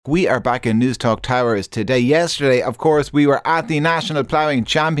We are back in News Talk Towers today. Yesterday, of course, we were at the National Ploughing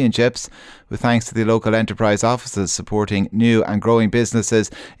Championships with thanks to the local enterprise offices supporting new and growing businesses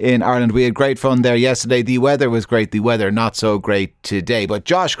in Ireland. We had great fun there yesterday. The weather was great. The weather not so great today. But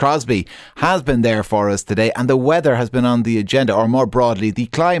Josh Crosbie has been there for us today, and the weather has been on the agenda, or more broadly, the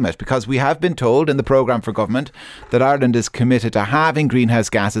climate, because we have been told in the programme for government that Ireland is committed to halving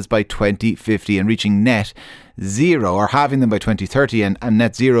greenhouse gases by 2050 and reaching net zero, or having them by 2030 and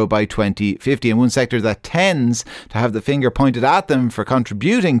net zero by 2050. And one sector that tends to have the finger pointed at them for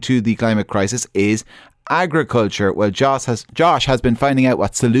contributing to the climate crisis is agriculture. Well, Josh has been finding out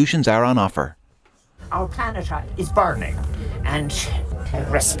what solutions are on offer. Our planet is burning, and a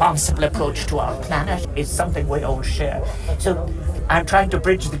responsible approach to our planet is something we all share. So I'm trying to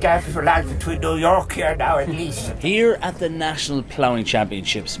bridge the gap, if you like, between New York here now at least. Here at the National Ploughing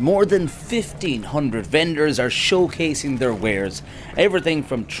Championships, more than 1,500 vendors are showcasing their wares. Everything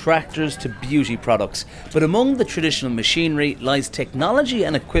from tractors to beauty products. But among the traditional machinery lies technology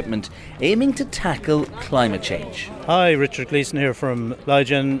and equipment aiming to tackle climate change. Hi, Richard Gleeson here from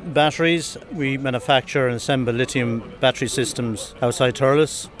Lygen Batteries. We manufacture and assemble lithium battery systems outside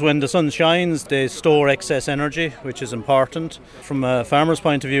Thurles. When the sun shines, they store excess energy, which is important. From a farmer's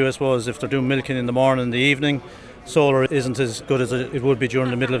point of view, I suppose, if they're doing milking in the morning and the evening, solar isn't as good as it would be during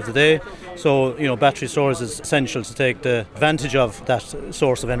the middle of the day. So, battery storage is essential to take the advantage of that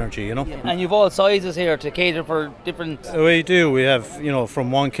source of energy, And you've all sizes here to cater for different... We do. We have, from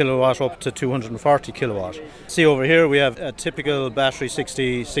 1 kilowatt up to 240 kilowatt. See over here, we have a typical battery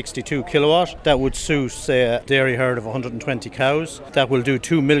 62 kilowatt. That would suit, say, a dairy herd of 120 cows. That will do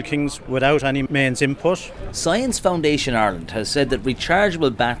 2 milkings without any mains input. Science Foundation Ireland has said that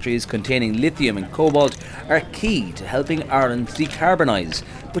rechargeable batteries containing lithium and cobalt are key to helping Ireland decarbonise.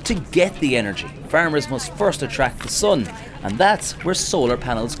 But to get the energy, farmers must first attract the sun, and that's where solar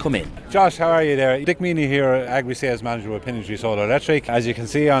panels come in. Josh, how are you there? Dick Meany here, Agri-Sales Manager with Pinnergy Solar Electric. As you can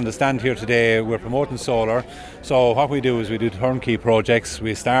see on the stand here today, we're promoting solar. So what we do is we do turnkey projects.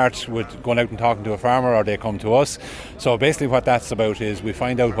 We start with going out and talking to a farmer, or they come to us. So basically what that's about is we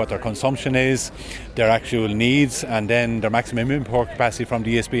find out what their consumption is, their actual needs, and then their maximum import capacity from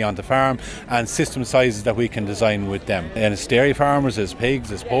the ESB onto farm, and system sizes that we can design with them. And it's dairy farmers, it's pigs,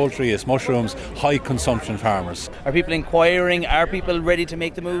 it's poultry, it's mushrooms, high consumption farmers. Are people inquiring? Are people ready to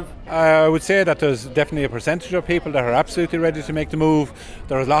make the move? I would say that there's definitely a percentage of people that are absolutely ready to make the move.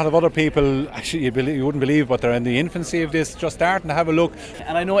 There are a lot of other people, actually you wouldn't believe, but they're in the infancy of this, just starting to have a look.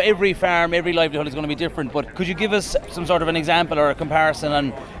 And I know every farm, every livelihood is going to be different, but could you give us some sort of an example or a comparison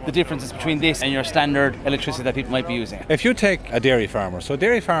on the differences between this and your standard electricity that people might be using? If you take a dairy farmer, so a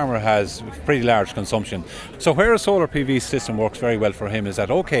dairy farmer has pretty large consumption. So where a solar PV system works very well for him is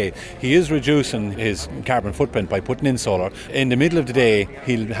that, okay, he is reducing his carbon footprint by putting in solar. In the middle of the day,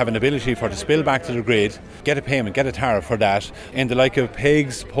 he'll have an ability for to spill back to the grid, get a payment, get a tariff for that. In the like of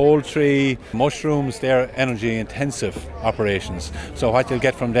pigs, poultry, mushrooms, they're energy intensive operations. So what you'll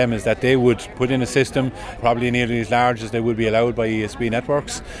get from them is that they would put in a system probably nearly as large as they would be allowed by ESB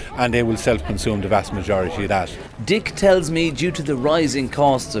networks, and they will self-consume the vast majority of that. Dick tells me due to the rising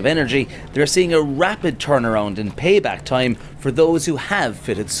costs of energy, they're seeing a rapid turnaround in payback time for those who have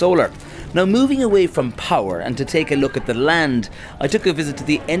fitted solar. Now, moving away from power and to take a look at the land, I took a visit to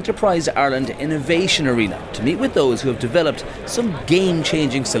the Enterprise Ireland Innovation Arena to meet with those who have developed some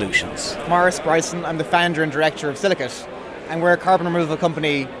game-changing solutions. Maurice Bryson, I'm the founder and director of Silicate, and we're a carbon removal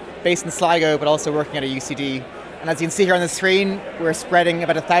company based in Sligo but also working at a UCD. And as you can see here on the screen, we're spreading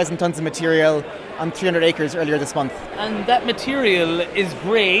about 1,000 tonnes of material on 300 acres earlier this month. And that material is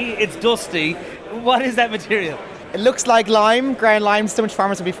grey, it's dusty. What is that material? It looks like lime, ground limestone, which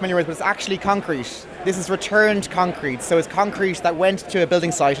farmers will be familiar with, but it's actually concrete. This is returned concrete, so it's concrete that went to a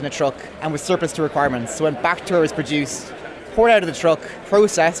building site in a truck and was surplus to requirements. So went back to where it was produced, poured out of the truck,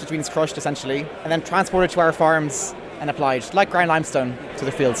 processed, which means crushed essentially, and then transported to our farms and applied, like ground limestone, to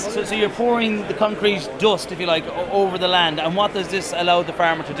the fields. So you're pouring the concrete dust, if you like, over the land, and what does this allow the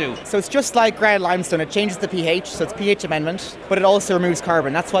farmer to do? So it's just like ground limestone. It changes the pH, so it's pH amendment, but it also removes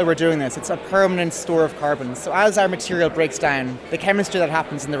carbon. That's why we're doing this. It's a permanent store of carbon. So as our material breaks down, the chemistry that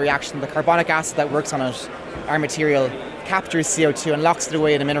happens in the reaction, the carbonic acid that works on it, our material captures CO2 and locks it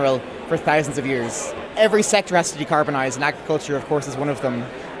away in a mineral for thousands of years. Every sector has to decarbonise, and agriculture, of course, is one of them.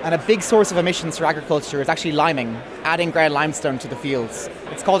 And a big source of emissions for agriculture is actually liming, adding ground limestone to the fields.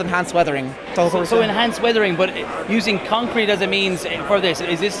 It's called enhanced weathering. So enhanced weathering, but using concrete as a means for this,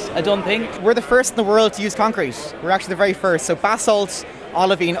 is this a done thing? We're the first in the world to use concrete. We're actually the very first. So basalt,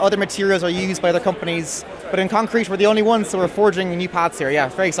 olivine, other materials are used by other companies. But in concrete, we're the only ones, so we're forging new paths here. Yeah,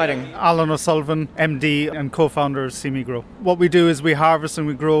 it's very exciting. Alan O'Sullivan, MD and co-founder of SeaMeGrow. What we do is we harvest and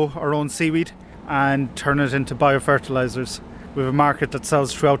we grow our own seaweed and turn it into biofertilizers. We have a market that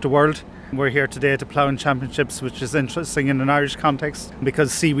sells throughout the world. We're here today at the Ploughing Championships, which is interesting in an Irish context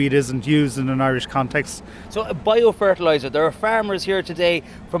because seaweed isn't used in an Irish context. So a biofertiliser, there are farmers here today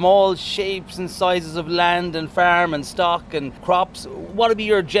from all shapes and sizes of land and farm and stock and crops. What would be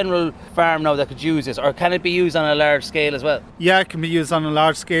your general farm now that could use this, or can it be used on a large scale as well? Yeah, it can be used on a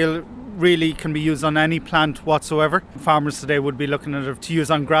large scale. Really can be used on any plant whatsoever. Farmers today would be looking at it to use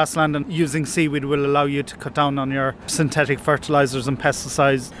on grassland, and using seaweed will allow you to cut down on your synthetic fertilisers and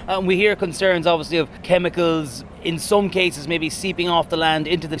pesticides. We hear concerns obviously of chemicals in some cases maybe seeping off the land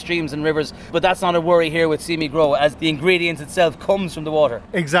into the streams and rivers, but that's not a worry here with SeaMeGrow as the ingredient itself comes from the water.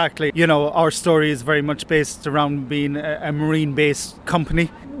 Exactly. You know, our story is very much based around being a marine based company.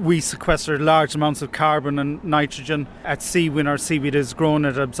 We sequester large amounts of carbon and nitrogen at sea. When our seaweed is grown,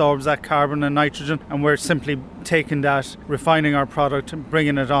 it absorbs that carbon and nitrogen, and we're simply taking that, refining our product,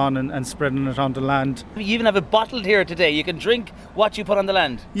 bringing it on and spreading it onto land. You even have it bottled here today. You can drink what you put on the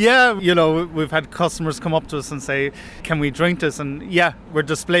land. Yeah, you know, we've had customers come up to us and say, can we drink this? And yeah, we're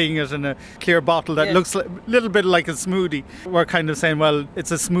displaying it in a clear bottle that looks a little bit like a smoothie. We're kind of saying, well,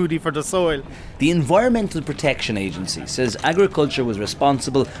 it's a smoothie for the soil. The Environmental Protection Agency says agriculture was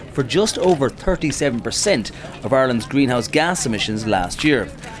responsible for just over 37% of Ireland's greenhouse gas emissions last year.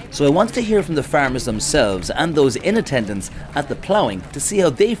 So I wanted to hear from the farmers themselves and those in attendance at the ploughing to see how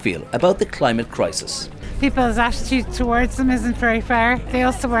they feel about the climate crisis. People's attitude towards them isn't very fair. They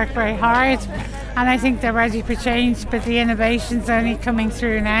also work very hard, and I think they're ready for change, but the innovation's only coming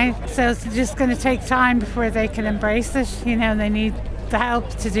through now. So it's just going to take time before they can embrace it. You know, they need the help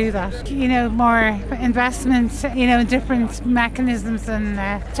to do that. You know, more investment, you know, in different mechanisms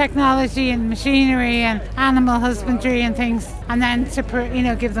and technology and machinery and animal husbandry and things, and then to, you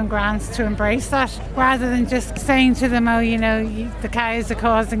know, give them grants to embrace that, rather than just saying to them, oh, you know, the cows are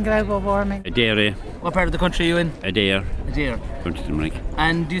causing global warming. Adare. What part of the country are you in? Adare. Adare. Country Limerick.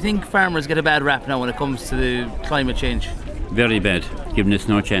 And do you think farmers get a bad rap now when it comes to the climate change? Very bad. Giving us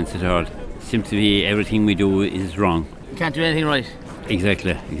no chance at all. Seems to be everything we do is wrong. You can't do anything right.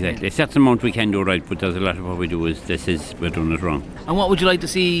 Exactly. A certain amount we can do right, but there's a lot of what we do we're doing it wrong. And what would you like to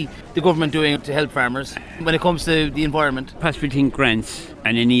see the government doing to help farmers when it comes to the environment? Possibly think grants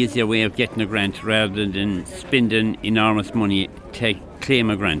and an easier way of getting a grant rather than spending enormous money to claim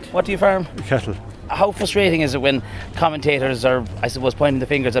a grant. What do you farm? Cattle. How frustrating is it when commentators are, I suppose, pointing the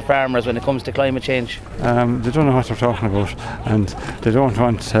fingers at farmers when it comes to climate change? They don't know what they're talking about, and they don't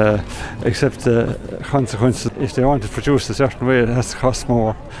want to accept the consequences. If they want to produce a certain way, it has to cost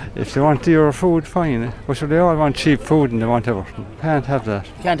more. If they want dearer food, fine. But they all want cheap food and they want everything. Can't have that.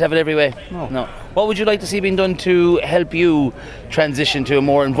 Can't have it every way? No. What would you like to see being done to help you transition to a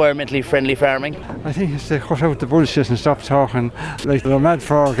more environmentally friendly farming? I think it's to cut out the bullshit and stop talking like they're mad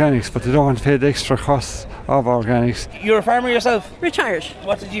for organics, but they don't want to pay the extra costs of organics. You're a farmer yourself? Retired.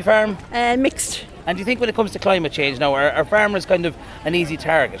 What did you farm? Mixed. And do you think when it comes to climate change now, are farmers kind of an easy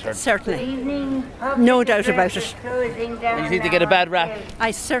target? Or? Certainly. No doubt about it. And you think they get a bad rap?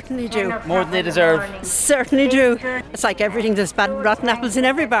 I certainly do. More than they deserve? Certainly do. It's like everything, there's bad rotten apples in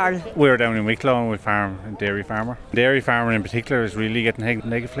every barrel. We're down in Wicklow and we farm a dairy farmer. Dairy farmer in particular is really getting hit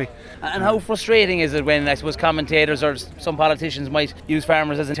negatively. And how frustrating is it when, I suppose, commentators or some politicians might use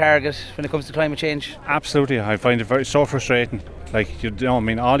farmers as a target when it comes to climate change? Absolutely, I find it so frustrating. Like, you know, I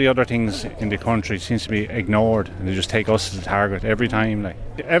mean, all the other things in the country seems to be ignored, and they just take us as a target every time. Like,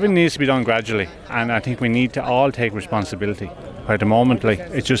 everything needs to be done gradually, and I think we need to all take responsibility. At the moment, like,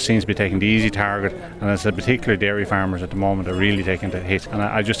 it just seems to be taking the easy target, and as a particular dairy farmers at the moment are really taking the hit. And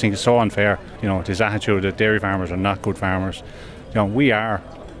I just think it's so unfair, you know, this attitude that dairy farmers are not good farmers. You know, we are,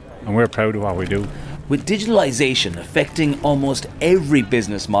 and we're proud of what we do. With digitalisation affecting almost every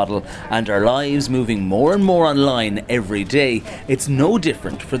business model and our lives moving more and more online every day, it's no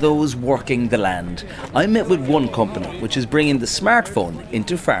different for those working the land. I met with one company which is bringing the smartphone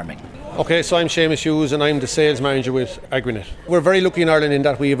into farming. Okay, so I'm Seamus Hughes and I'm the sales manager with Agrinet. We're very lucky in Ireland in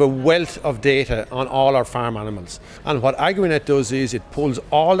that we have a wealth of data on all our farm animals. And what Agrinet does is it pulls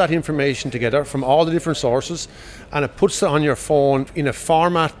all that information together from all the different sources and it puts it on your phone in a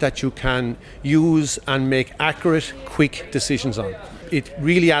format that you can use and make accurate, quick decisions on. It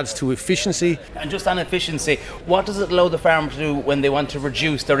really adds to efficiency. And just on efficiency, what does it allow the farmer to do when they want to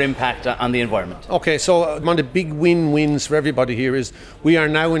reduce their impact on the environment? Okay, so one of the big win-wins for everybody here is we are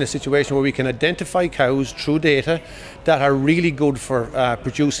now in a situation where we can identify cows through data that are really good for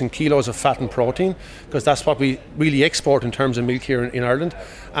producing kilos of fat and protein, because that's what we really export in terms of milk here in Ireland.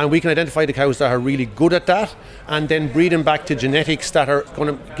 And we can identify the cows that are really good at that and then breed them back to genetics that are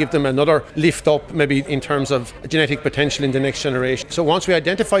going to give them another lift up, maybe in terms of genetic potential in the next generation. So once we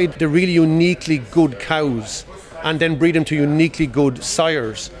identify the really uniquely good cows and then breed them to uniquely good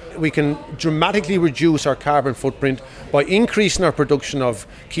sires, we can dramatically reduce our carbon footprint by increasing our production of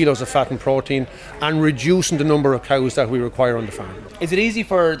kilos of fat and protein and reducing the number of cows that we require on the farm. Is it easy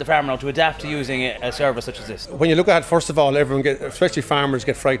for the farmer now to adapt to using a service such as this? When you look at it, first of all, especially farmers,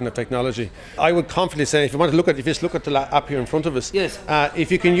 get frightened of technology. I would confidently say, if you just look at the app here in front of us, yes.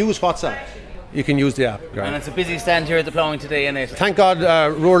 If you can use WhatsApp, you can use the app. Right. And it's a busy stand here at the Ploughing today, isn't it? Thank God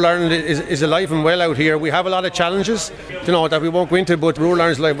rural Ireland is alive and well out here. We have a lot of challenges, that we won't go into, but rural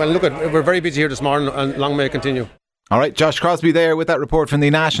Ireland is alive. Well, we're very busy here this morning, and long may it continue. All right, Josh Crosbie there with that report from the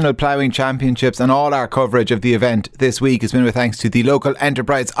National Ploughing Championships, and all our coverage of the event this week has been with thanks to the local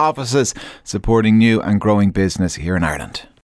enterprise offices supporting new and growing business here in Ireland.